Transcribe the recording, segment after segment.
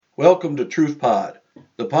Welcome to Truth Pod,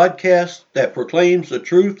 the podcast that proclaims the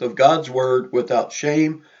truth of God's Word without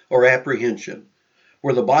shame or apprehension,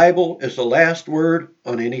 where the Bible is the last word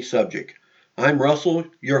on any subject. I'm Russell,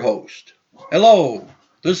 your host. Hello,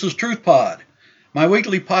 this is Truth Pod, my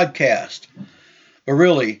weekly podcast. But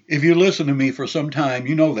really, if you listen to me for some time,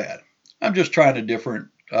 you know that. I'm just trying a different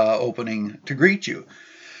opening to greet you.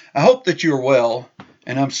 I hope that you're well,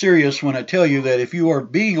 and I'm serious when I tell you that if you are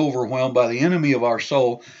being overwhelmed by the enemy of our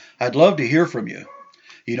soul, I'd love to hear from you.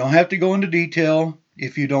 You don't have to go into detail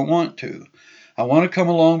if you don't want to. I want to come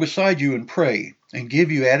along beside you and pray and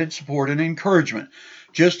give you added support and encouragement.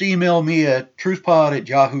 Just email me at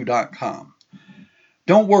truthpod@yahoo.com.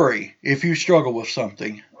 Don't worry if you struggle with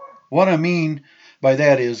something. What I mean by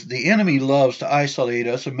that is the enemy loves to isolate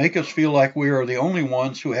us and make us feel like we are the only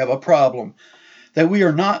ones who have a problem, that we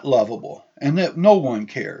are not lovable, and that no one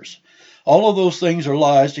cares. All of those things are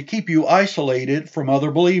lies to keep you isolated from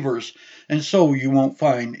other believers, and so you won't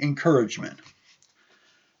find encouragement.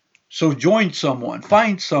 So join someone,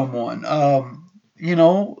 find someone,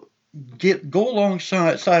 go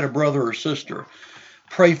alongside a brother or sister,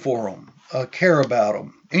 pray for them, care about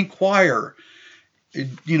them, inquire,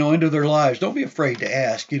 into their lives. Don't be afraid to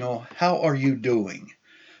ask, how are you doing?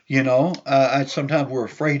 Sometimes we're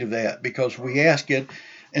afraid of that because we ask it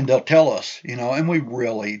and they'll tell us, and we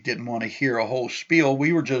really didn't want to hear a whole spiel.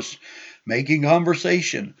 We were just making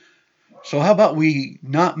conversation. So how about we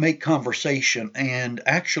not make conversation and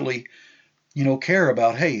actually, care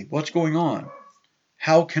about, hey, what's going on?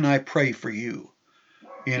 How can I pray for you?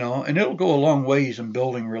 And it'll go a long ways in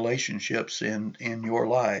building relationships in your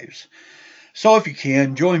lives. So if you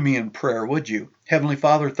can, join me in prayer, would you? Heavenly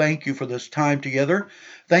Father, thank you for this time together.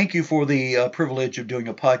 Thank you for the privilege of doing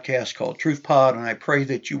a podcast called Truth Pod, and I pray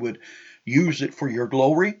that you would use it for your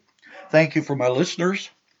glory. Thank you for my listeners.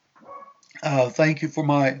 Thank you for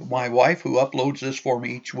my wife who uploads this for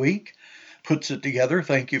me each week, puts it together.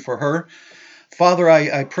 Thank you for her. Father,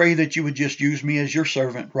 I pray that you would just use me as your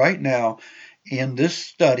servant right now in this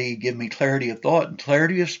study. Give me clarity of thought and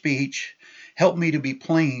clarity of speech. Help me to be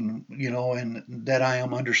plain, and that I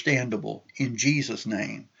am understandable. In Jesus'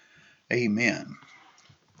 name, amen.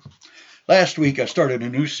 Last week, I started a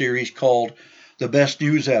new series called The Best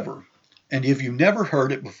News Ever. And if you've never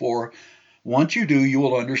heard it before, once you do, you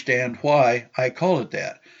will understand why I call it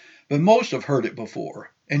that. But most have heard it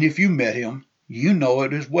before. And if you met him, you know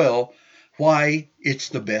it as well, why it's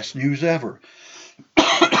the best news ever.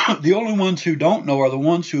 The only ones who don't know are the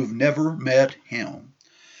ones who have never met him.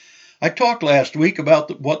 I talked last week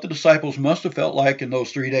about what the disciples must have felt like in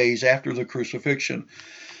those 3 days after the crucifixion.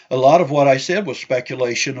 A lot of what I said was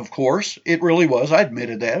speculation, of course. It really was. I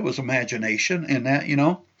admitted that. It was imagination and that,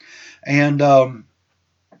 And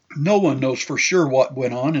no one knows for sure what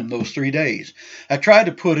went on in those 3 days. I tried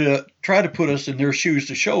to put us in their shoes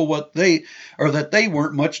to show that they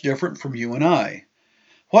weren't much different from you and I.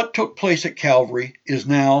 What took place at Calvary is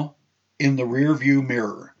now in the rearview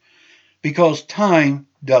mirror. Because time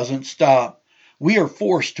doesn't stop. We are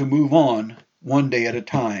forced to move on one day at a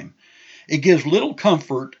time. It gives little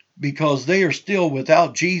comfort because they are still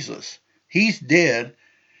without Jesus. He's dead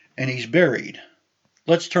and he's buried.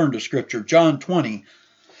 Let's turn to Scripture. John 20,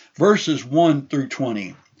 verses 1 through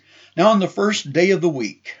 20. Now on the first day of the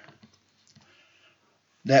week,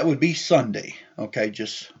 that would be Sunday, okay,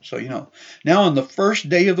 just so you know. Now on the first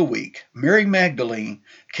day of the week, Mary Magdalene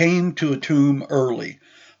came to a tomb early,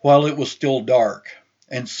 while it was still dark,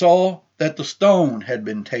 and saw that the stone had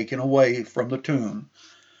been taken away from the tomb.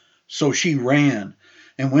 So she ran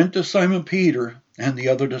and went to Simon Peter and the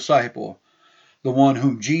other disciple, the one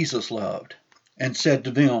whom Jesus loved, and said to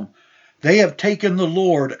them, "They have taken the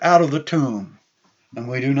Lord out of the tomb, and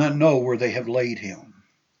we do not know where they have laid him."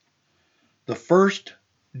 The first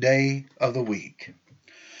day of the week.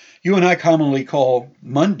 You and I commonly call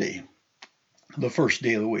Monday the first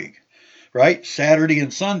day of the week. Right? Saturday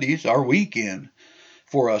and Sundays are weekend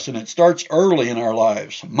for us, and it starts early in our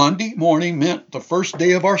lives. Monday morning meant the first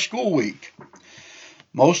day of our school week.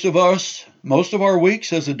 Most of our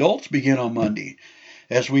weeks as adults begin on Monday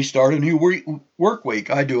as we start a new work week.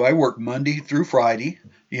 I work Monday through Friday,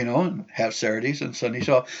 and have Saturdays and Sundays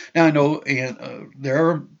off. Now I know there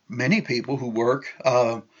are many people who work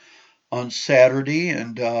on Saturday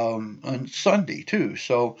and on Sunday too.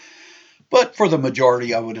 But for the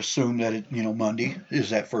majority, I would assume that Monday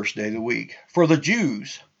is that first day of the week. For the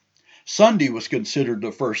Jews, Sunday was considered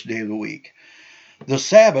the first day of the week. The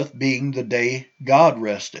Sabbath being the day God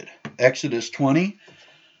rested. Exodus 20,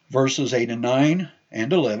 verses 8 and 9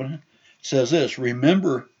 and 11 says this,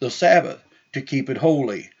 "Remember the Sabbath to keep it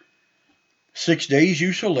holy. 6 days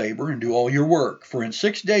you shall labor and do all your work. For in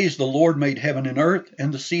 6 days the Lord made heaven and earth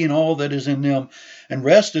and the sea and all that is in them, and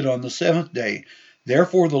rested on the seventh day.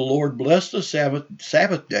 Therefore the Lord blessed the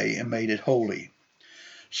Sabbath day and made it holy.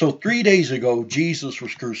 So 3 days ago Jesus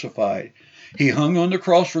was crucified. He hung on the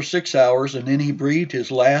cross for 6 hours, and then he breathed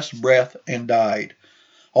his last breath and died.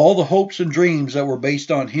 All the hopes and dreams that were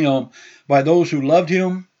based on him by those who loved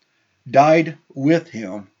him died with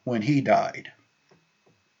him when he died.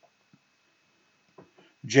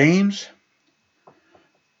 James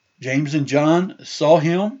and John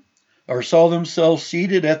saw themselves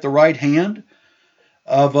seated at the right hand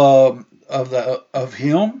of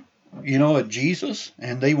him, at Jesus,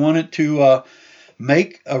 and they wanted to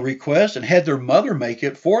make a request and had their mother make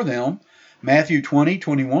it for them. Matthew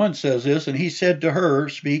 20:21 says this, and he said to her,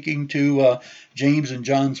 speaking to James and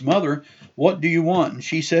John's mother, "What do you want?" And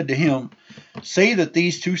she said to him, "Say that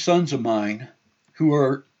these 2 sons of mine, who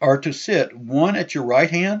are to sit, one at your right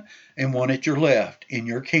hand and one at your left, in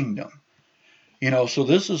your kingdom." So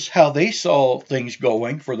this is how they saw things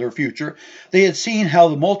going for their future. They had seen how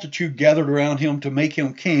the multitude gathered around him to make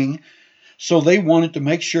him king, so they wanted to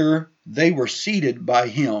make sure they were seated by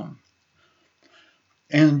him.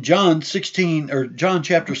 And John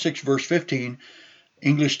chapter 6, verse 15,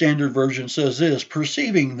 English Standard Version says this,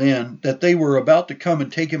 "Perceiving then that they were about to come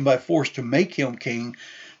and take him by force to make him king,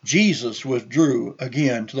 Jesus withdrew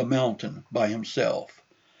again to the mountain by himself."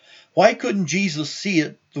 Why couldn't Jesus see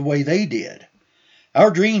it the way they did?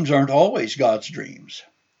 Our dreams aren't always God's dreams.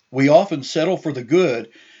 We often settle for the good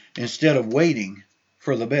instead of waiting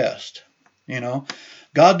for the best.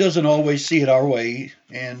 God doesn't always see it our way,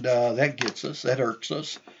 and that gets us, that irks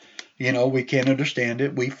us. We can't understand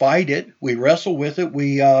it. We fight it. We wrestle with it.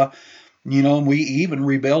 We even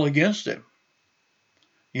rebel against it.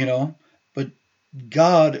 But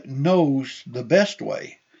God knows the best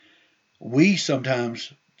way. We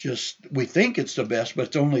sometimes we think it's the best, but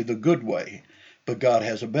it's only the good way. But God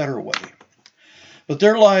has a better way. But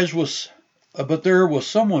there was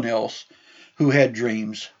someone else who had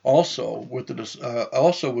dreams also with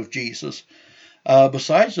Jesus,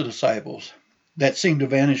 besides the disciples, that seemed to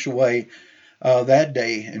vanish away that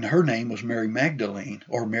day, and her name was Mary Magdalene,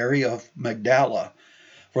 or Mary of Magdala,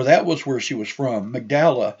 for that was where she was from.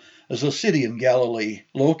 Magdala is a city in Galilee,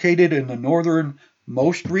 located in the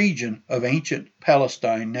northernmost region of ancient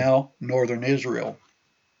Palestine, now northern Israel.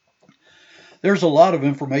 There's a lot of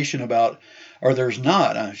information there's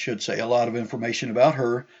not, I should say, a lot of information about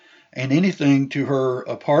her, and anything to her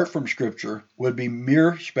apart from Scripture would be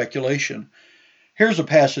mere speculation. Here's a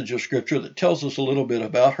passage of Scripture that tells us a little bit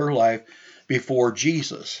about her life before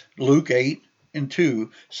Jesus. Luke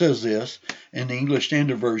 8:2 says this in the English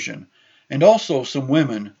Standard Version, "And also some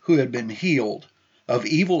women who had been healed of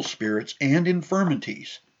evil spirits and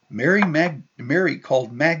infirmities. Mary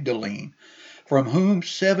called Magdalene, from whom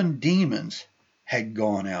 7 demons had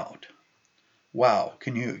gone out." Wow,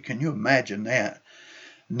 can you imagine that?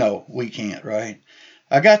 No, we can't, right?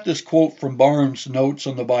 I got this quote from Barnes' Notes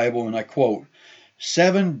on the Bible, and I quote,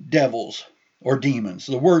 "7 devils or demons.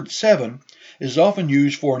 The word 7 is often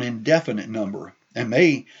used for an indefinite number and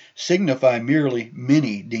may signify merely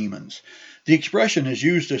many demons. The expression is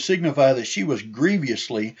used to signify that she was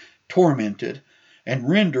grievously tormented and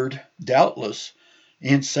rendered, doubtless,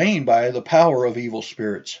 insane by the power of evil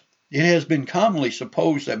spirits. It has been commonly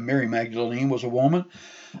supposed that Mary Magdalene was a woman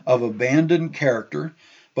of abandoned character,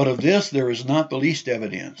 but of this there is not the least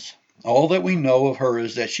evidence. All that we know of her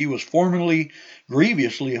is that she was formerly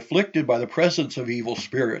grievously afflicted by the presence of evil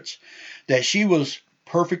spirits, that she was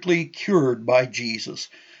perfectly cured by Jesus,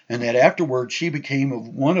 and that afterwards she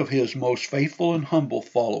became one of his most faithful and humble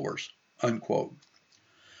followers." Unquote.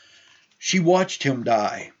 She watched him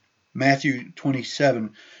die. Matthew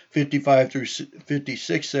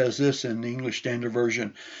 27:55-56 says this in the English Standard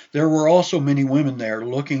Version, "There were also many women there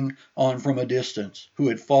looking on from a distance, who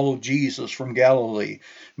had followed Jesus from Galilee,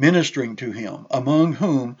 ministering to him, among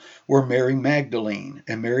whom were Mary Magdalene,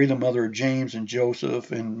 and Mary the mother of James and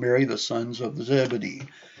Joseph, and Mary the sons of Zebedee."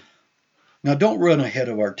 Now don't run ahead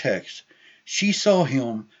of our text. She saw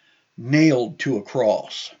him nailed to a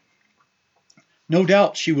cross. No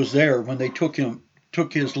doubt she was there when they took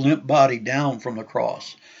his limp body down from the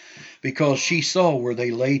cross, because she saw where they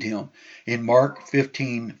laid him in Mark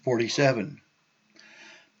 15:47.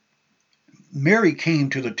 Mary came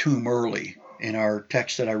to the tomb early, in our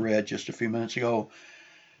text that I read just a few minutes ago,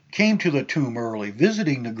 came to the tomb early.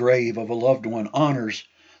 Visiting the grave of a loved one honors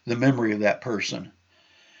the memory of that person.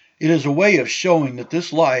 It is a way of showing that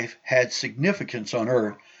this life had significance on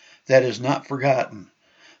earth that is not forgotten.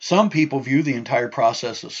 Some people view the entire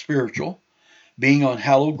process as spiritual. Being on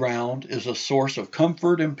hallowed ground is a source of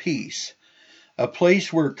comfort and peace, a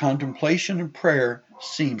place where contemplation and prayer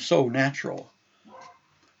seem so natural.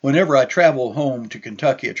 Whenever I travel home to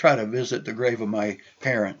Kentucky, I try to visit the grave of my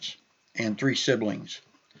parents and 3 siblings.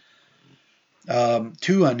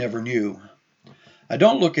 2 I never knew. I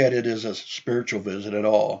don't look at it as a spiritual visit at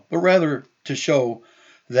all, but rather to show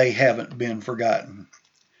they haven't been forgotten.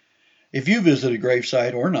 If you visit a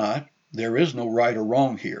gravesite or not, there is no right or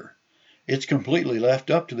wrong here. It's completely left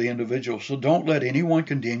up to the individual, so don't let anyone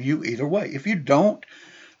condemn you either way. If you don't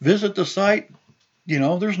visit the site,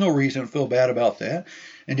 there's no reason to feel bad about that.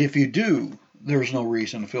 And if you do, there's no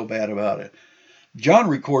reason to feel bad about it. John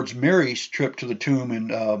records Mary's trip to the tomb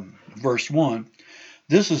in verse 1.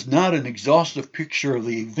 This is not an exhaustive picture of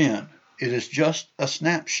the event. It is just a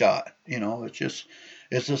snapshot.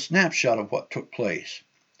 It's a snapshot of what took place.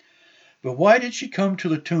 But why did she come to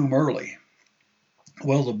the tomb early?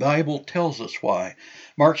 Well, the Bible tells us why.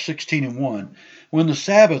 Mark 16:1. When the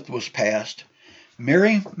Sabbath was past,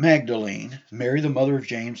 Mary Magdalene, Mary the mother of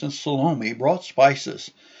James, and Salome brought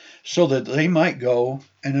spices so that they might go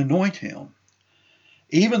and anoint him.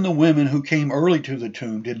 Even the women who came early to the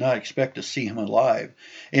tomb did not expect to see him alive.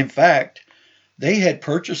 In fact, they had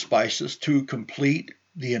purchased spices to complete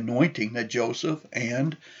the anointing that Joseph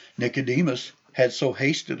and Nicodemus had so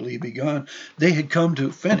hastily begun. They had come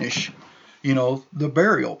to finish, the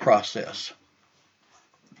burial process.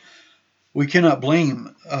 We cannot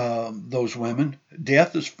blame those women.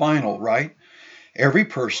 Death is final, right? Every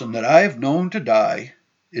person that I have known to die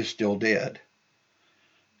is still dead.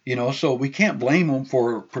 So we can't blame them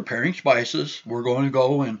for preparing spices. We're going to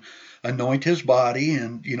go and anoint his body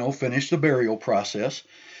and, finish the burial process.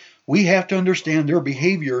 We have to understand their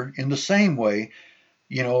behavior in the same way,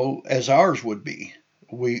 as ours would be.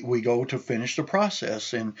 We go to finish the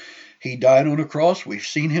process, and he died on a cross. We've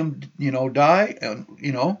seen him, die, and,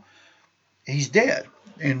 he's dead,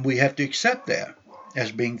 and we have to accept that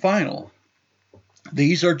as being final.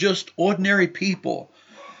 These are just ordinary people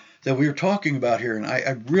that we're talking about here, and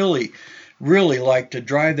I really, really like to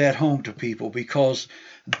drive that home to people, because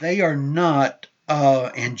they are not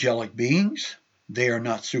angelic beings. They are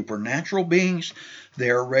not supernatural beings. They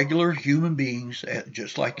are regular human beings,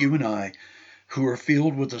 just like you and I, who are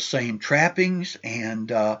filled with the same trappings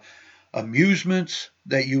and amusements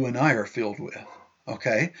that you and I are filled with.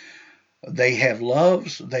 Okay? They have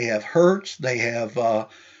loves, they have hurts, they have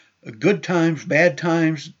good times, bad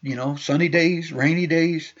times, sunny days, rainy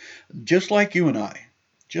days, just like you and I.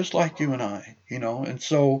 And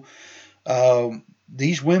so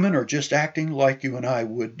these women are just acting like you and I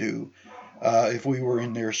would do if we were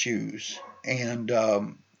in their shoes. And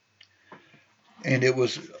it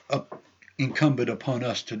was incumbent upon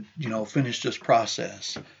us to, finish this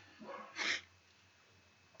process.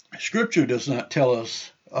 Scripture does not tell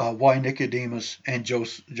us why Nicodemus and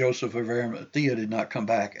Joseph of Arimathea did not come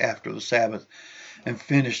back after the Sabbath and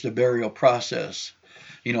finish the burial process.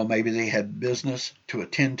 Maybe they had business to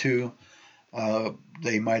attend to.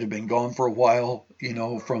 They might have been gone for a while,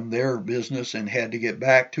 from their business and had to get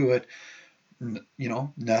back to it.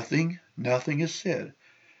 Nothing is said.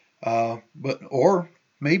 Or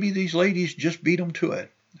maybe these ladies just beat them to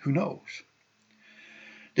it. Who knows?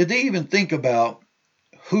 Did they even think about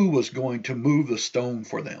who was going to move the stone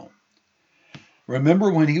for them?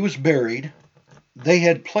 Remember, when he was buried, they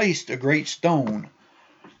had placed a great stone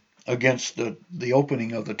against the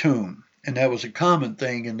opening of the tomb. And that was a common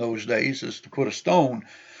thing in those days, is to put a stone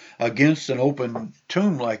against an open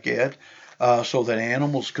tomb like that, so that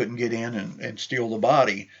animals couldn't get in and steal the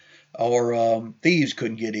body, or thieves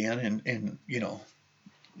couldn't get in and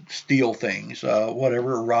steal things,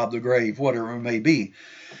 whatever, rob the grave, whatever it may be.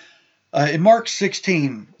 In Mark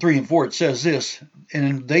 16:3-4, it says this,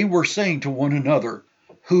 and they were saying to one another,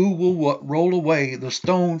 who will roll away the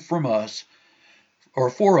stone from us, or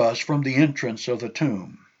for us, from the entrance of the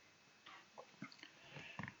tomb?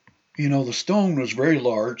 The stone was very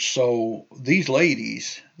large, so these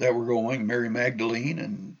ladies that were going, Mary Magdalene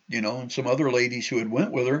and, and some other ladies who had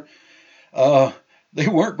went with her, they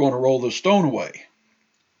weren't going to roll the stone away.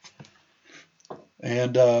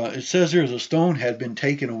 And it says here the stone had been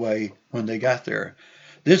taken away when they got there.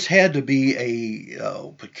 This had to be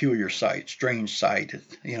a peculiar sight, strange sight.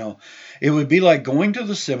 It would be like going to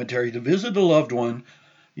the cemetery to visit a loved one,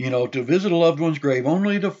 to visit a loved one's grave,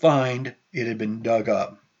 only to find it had been dug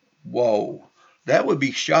up. Whoa, that would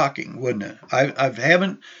be shocking, wouldn't it? I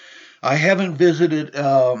haven't visited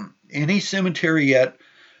any cemetery yet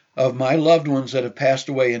of my loved ones that have passed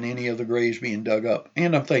away and any of the graves being dug up,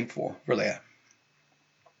 and I'm thankful for that.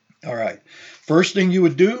 All right. First thing you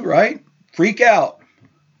would do, right? Freak out.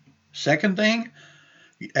 Second thing,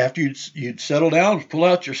 after you'd settle down, pull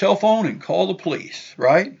out your cell phone and call the police,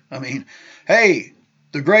 right? I mean, hey,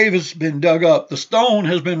 the grave has been dug up. The stone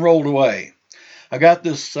has been rolled away. I got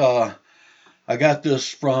this from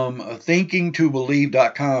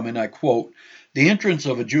thinkingtobelieve.com, and I quote, "The entrance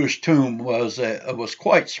of a Jewish tomb was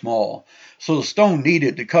quite small, so the stone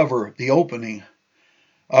needed to cover the opening.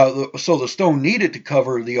 Would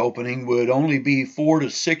only be 4 to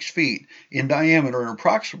 6 feet in diameter and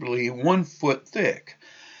approximately 1 foot thick.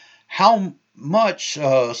 How much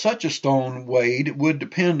such a stone weighed would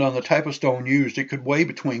depend on the type of stone used. It could weigh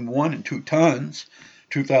between 1 and 2 tons,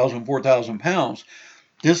 2,000, 4,000 pounds.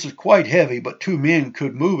 This is quite heavy, but 2 men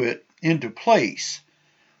could move it into place.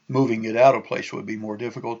 Moving it out of place would be more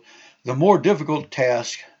difficult. The more difficult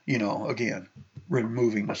task, again,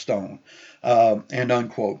 removing the stone," and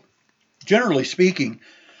unquote. Generally speaking,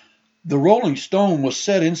 the rolling stone was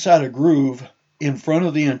set inside a groove in front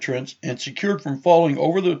of the entrance and secured from falling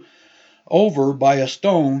over by a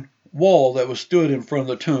stone wall that was stood in front of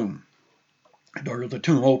the tomb, or the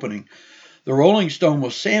tomb opening. The rolling stone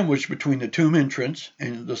was sandwiched between the tomb entrance,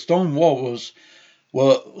 and the stone wall as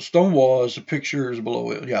the picture is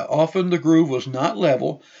below it. Yeah, often the groove was not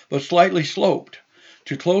level, but slightly sloped.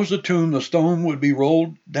 To close the tomb, the stone would be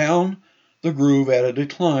rolled down the groove at a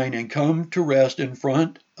decline and come to rest in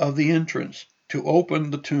front of the entrance. To open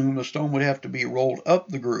the tomb, the stone would have to be rolled up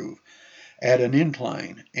the groove at an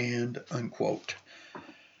incline, and unquote.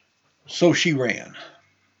 So she ran.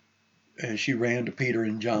 And she ran to Peter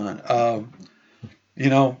and John.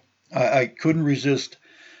 I couldn't resist.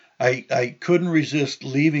 I couldn't resist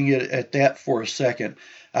leaving it at that for a second.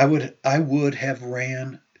 I would have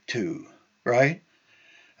ran too, right?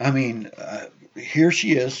 I mean, here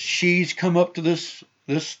she is. She's come up to this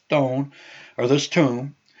stone or this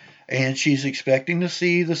tomb, and she's expecting to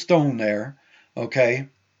see the stone there. Okay,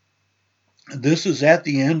 this is at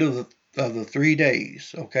the end of the 3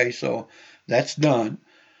 days. Okay, so that's done.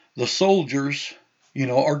 The soldiers,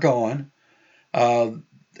 are gone, and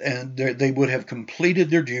they would have completed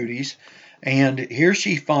their duties. And here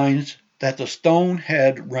she finds that the stone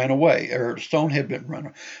had ran away, or the stone had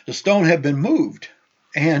been moved,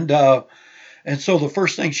 and so the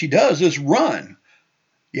first thing she does is run.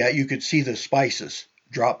 Yeah, you could see the spices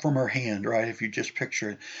drop from her hand, right? If you just picture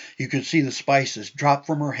it, you could see the spices drop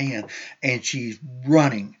from her hand, and she's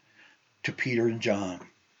running to Peter and John.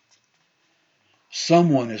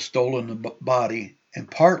 Someone has stolen the body,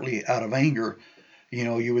 and partly out of anger,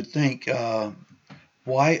 you would think,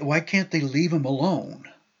 why can't they leave him alone?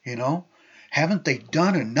 Haven't they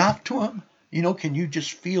done enough to him? Can you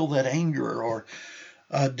just feel that anger or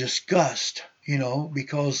disgust?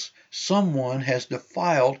 Because someone has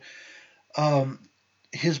defiled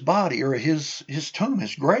his body, or his tomb,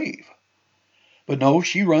 his grave. But no,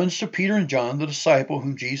 she runs to Peter and John, the disciple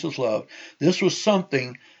whom Jesus loved. This was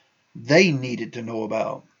something they needed to know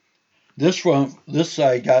about. This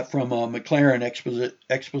I got from McLaren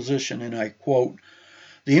Exposition, and I quote,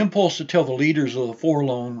 "The impulse to tell the leaders of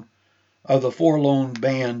the forlorn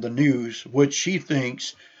band the news, which she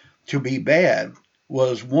thinks to be bad,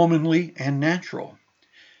 was womanly and natural.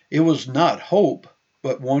 It was not hope,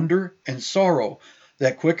 but wonder and sorrow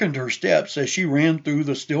that quickened her steps as she ran through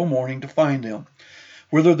the still morning to find them.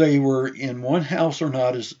 Whether they were in one house or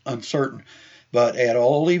not is uncertain, but at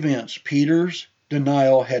all events, Peter's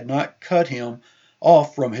denial had not cut him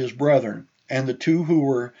off from his brethren, and the two who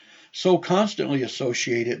were so constantly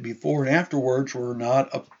associated before and afterwards were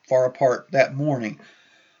not far apart that morning.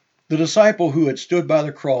 The disciple who had stood by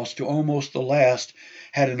the cross to almost the last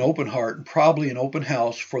had an open heart and probably an open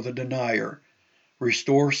house for the denier.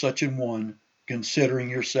 Restore such an one, considering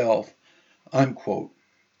yourself," unquote.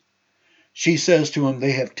 She says to him,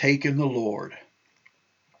 "They have taken the Lord."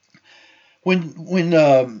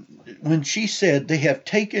 When she said they have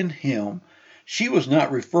taken him, she was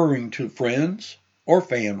not referring to friends or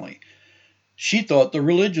family. She thought the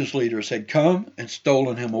religious leaders had come and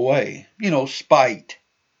stolen him away. Spite,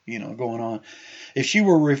 going on. If she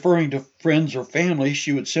were referring to friends or family,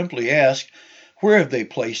 she would simply ask, "Where have they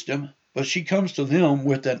placed him?" But she comes to them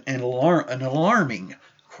with an alarming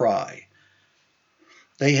cry.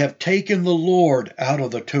 "They have taken the Lord out of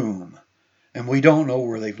the tomb, and we don't know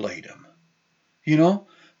where they've laid him."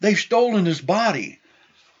 They've stolen his body.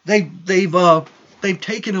 They've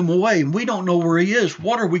taken him away, and we don't know where he is.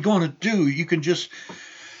 What are we going to do?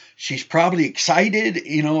 She's probably excited.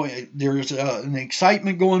 There's an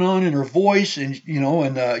excitement going on in her voice, and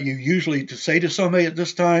you usually to say to somebody at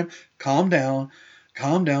this time, calm down,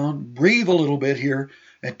 breathe a little bit here,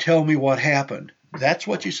 and tell me what happened. That's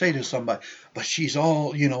what you say to somebody. But she's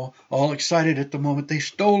all, all excited at the moment. They've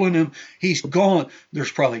stolen him. He's gone.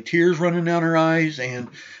 There's probably tears running down her eyes, and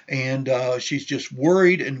she's just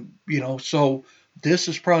worried, and so this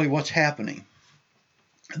is probably what's happening.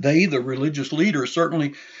 They, the religious leaders,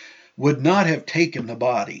 certainly would not have taken the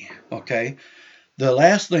body. Okay, the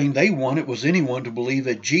last thing they wanted was anyone to believe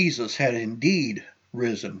that Jesus had indeed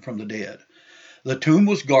risen from the dead. The tomb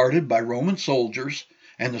was guarded by Roman soldiers,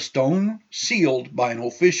 and the stone sealed by an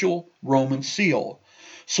official Roman seal.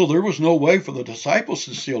 So there was no way for the disciples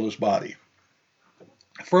to seal his body.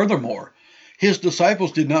 Furthermore, his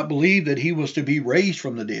disciples did not believe that he was to be raised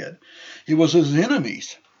from the dead. It was his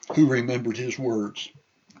enemies who remembered his words.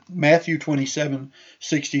 Matthew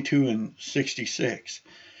 27:62 and 66.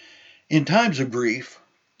 In times of grief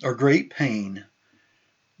or great pain,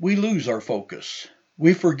 we lose our focus.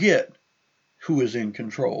 We forget who is in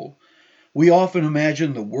control. We often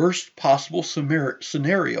imagine the worst possible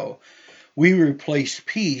scenario. We replace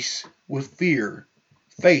peace with fear,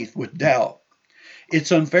 faith with doubt.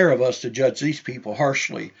 It's unfair of us to judge these people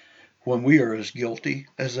harshly when we are as guilty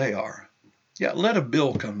as they are. Yeah, let a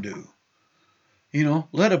bill come due.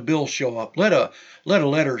 Let a bill show up. Let a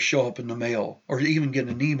letter show up in the mail, or even get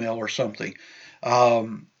an email or something.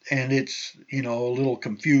 And it's, a little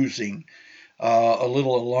confusing, a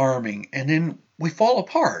little alarming. And then we fall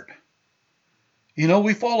apart.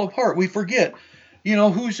 We fall apart. We forget,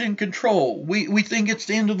 who's in control. We think it's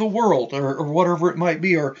the end of the world, or whatever it might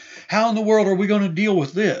be, or how in the world are we going to deal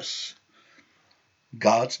with this?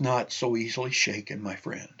 God's not so easily shaken, my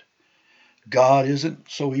friend. God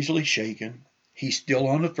isn't so easily shaken. He's still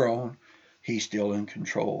on the throne. He's still in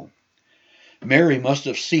control. Mary must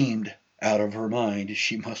have seemed out of her mind.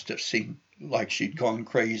 She must have seemed like she'd gone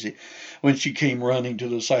crazy when she came running to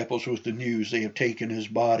the disciples with the news they have taken his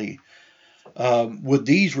body. Would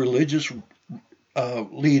these religious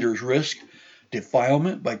leaders risk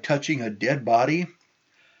defilement by touching a dead body?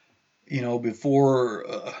 Would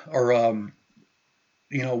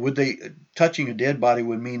they, touching a dead body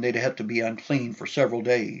would mean they'd have to be unclean for several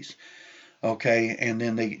days. Okay, and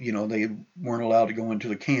then they weren't allowed to go into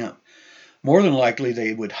the camp. More than likely,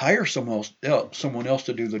 they would hire someone else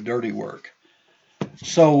to do the dirty work.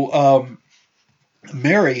 So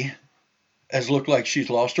Mary has looked like she's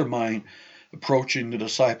lost her mind, approaching the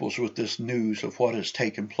disciples with this news of what has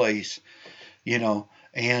taken place.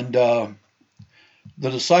 And the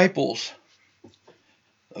disciples,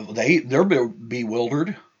 they're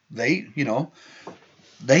bewildered. They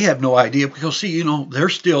have no idea, because they're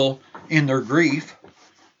still in their grief.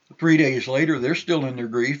 3 days later, they're still in their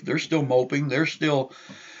grief. They're still moping. They're still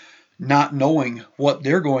not knowing what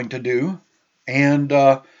they're going to do. And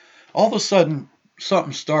all of a sudden,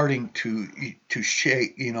 something's starting to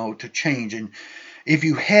shake, to change. And if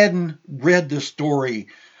you hadn't read this story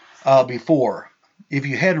before, if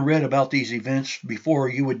you hadn't read about these events before,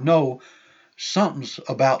 you would know something's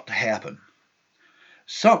about to happen.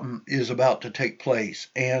 Something is about to take place.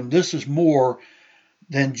 And this is more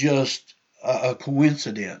than just a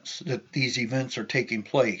coincidence that these events are taking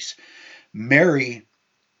place. Mary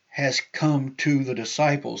has come to the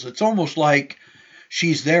disciples. It's almost like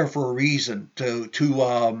she's there for a reason, to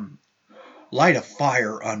light a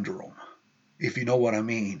fire under them, if you know what I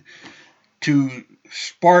mean, to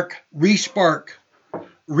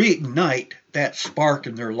reignite that spark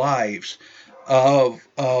in their lives of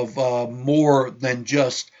more than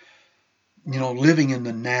just living in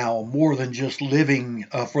the now, more than just living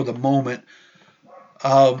for the moment.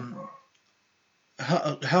 How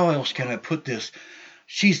else can I put this?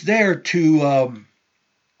 She's there to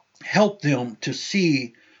help them to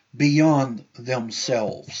see beyond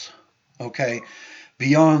themselves, okay?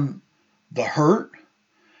 Beyond the hurt,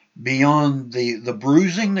 beyond the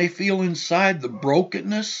bruising they feel inside, the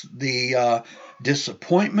brokenness, the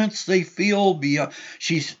disappointments they feel. Beyond,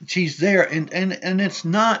 she's there, and it's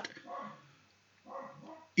not,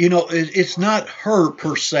 it's not her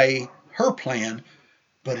per se, her plan,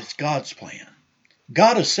 but it's God's plan.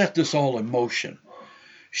 God has set this all in motion.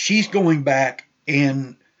 She's going back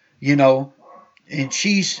and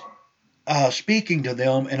she's speaking to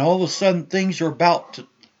them, and all of a sudden things are about to,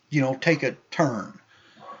 take a turn.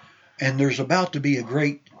 And there's about to be a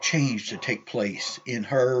great change to take place in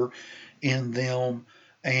her, in them,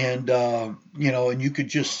 and, and you could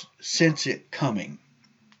just sense it coming.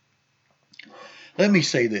 Let me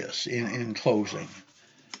say this in closing.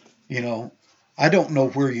 I don't know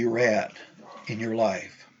where you're at in your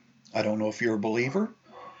life. I don't know if you're a believer.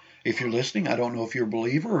 If you're listening, I don't know if you're a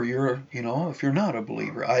believer or you're, if you're not a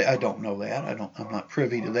believer. I don't know that. I'm not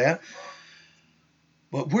privy to that.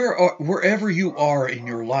 But wherever you are in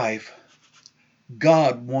your life,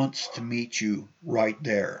 God wants to meet you right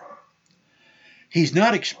there. He's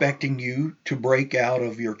not expecting you to break out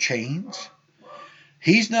of your chains.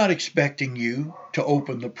 He's not expecting you to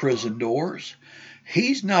open the prison doors.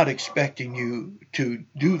 He's not expecting you to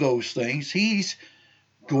do those things. He's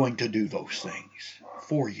going to do those things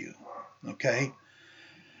for you. Okay?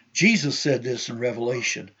 Jesus said this in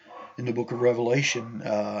Revelation, in the book of Revelation,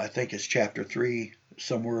 I think it's chapter 3,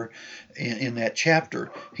 somewhere in that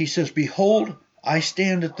chapter. He says, "Behold, I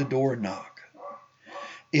stand at the door and knock.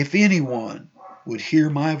 If anyone would hear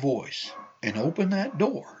my voice and open that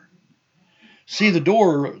door." See, the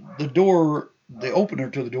opener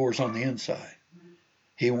to the door is on the inside.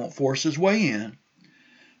 He won't force his way in,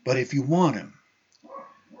 but if you want him,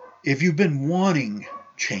 if you've been wanting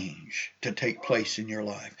change to take place in your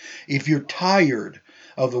life, if you're tired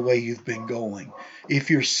of the way you've been going, if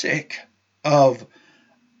you're sick of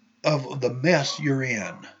the mess you're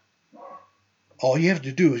in, all you have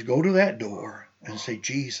to do is go to that door and say,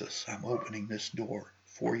 "Jesus, I'm opening this door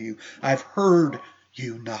for you. I've heard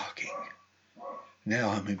you knocking.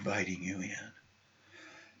 Now I'm inviting you in."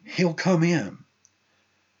 He'll come in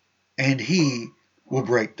and he will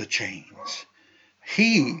break the chains.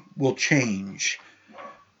 He will change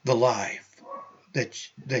the life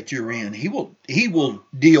that you're in. He will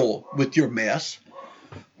deal with your mess.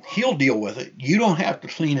 He'll deal with it. You don't have to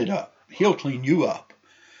clean it up. He'll clean you up.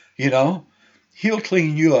 He'll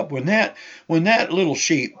clean you up. When that little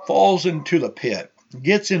sheep falls into the pit,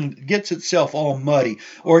 gets itself all muddy,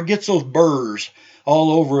 or it gets those burrs all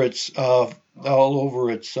over its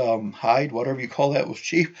hide, whatever you call that with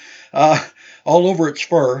sheep, all over its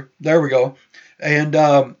fur. There we go. And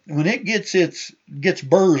when it gets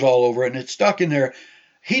burrs all over it and it's stuck in there,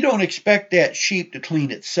 he don't expect that sheep to clean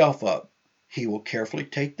itself up. He will carefully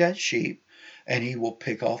take that sheep and he will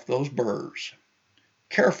pick off those burrs.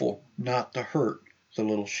 Careful not to hurt the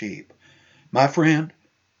little sheep. My friend,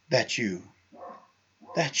 that's you.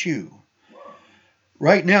 That's you.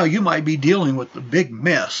 Right now, you might be dealing with a big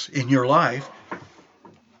mess in your life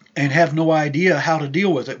and have no idea how to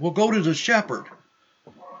deal with it. Well, go to the shepherd.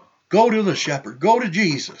 Go to the shepherd. Go to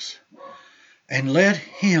Jesus and let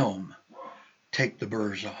him take the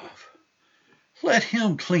burrs off. Let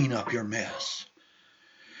him clean up your mess.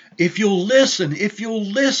 If you'll listen,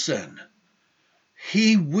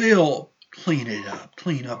 he will clean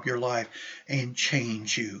up your life and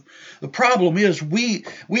change you. The problem is we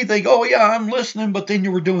think, "Oh yeah, I'm listening," but then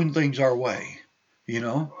you were doing things our way.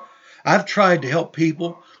 I've tried to help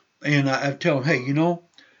people and I tell them, "Hey,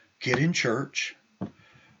 get in church,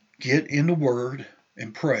 get in the Word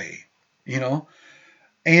and pray,"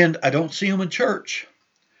 and I don't see them in church.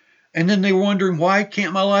 And then they're wondering, why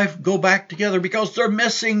can't my life go back together? Because they're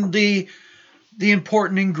missing the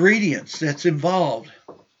important ingredients that's involved.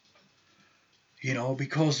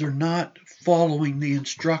 Because they're not following the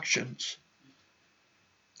instructions.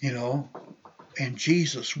 And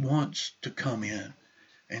Jesus wants to come in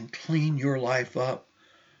and clean your life up.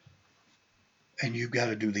 And you've got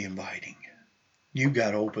to do the inviting. You've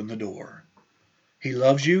got to open the door. He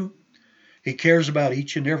loves you. He cares about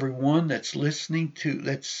each and every one that's listening to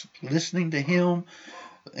him,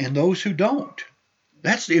 and those who don't.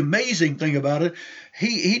 That's the amazing thing about it.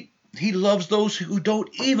 He loves those who don't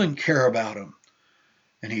even care about him,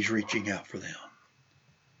 and he's reaching out for them.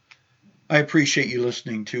 I appreciate you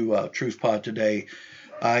listening to Truth Pod today.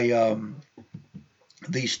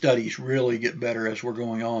 These studies really get better as we're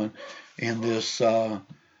going on in this the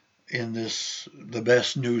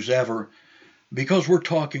best news ever, because we're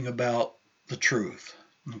talking about the truth,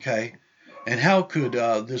 okay? And how could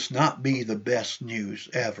this not be the best news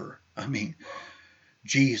ever? I mean,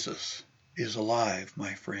 Jesus is alive,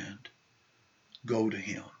 my friend. Go to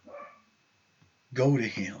him. Go to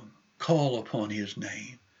him. Call upon his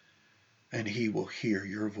name, and he will hear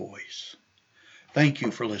your voice. Thank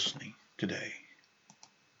you for listening today.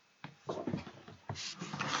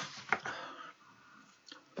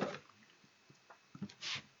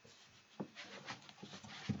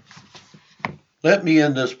 Let me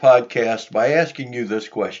end this podcast by asking you this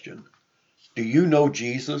question. Do you know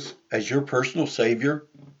Jesus as your personal Savior?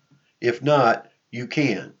 If not, you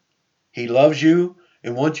can. He loves you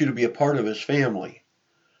and wants you to be a part of his family.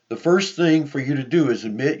 The first thing for you to do is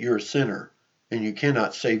admit you're a sinner and you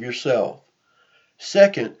cannot save yourself.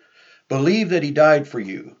 Second, believe that he died for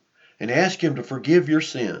you and ask him to forgive your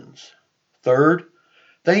sins. Third,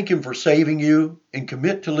 thank him for saving you and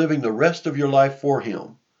commit to living the rest of your life for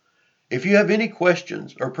him. If you have any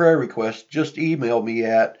questions or prayer requests, just email me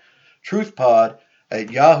at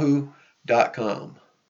truthpod@yahoo.com.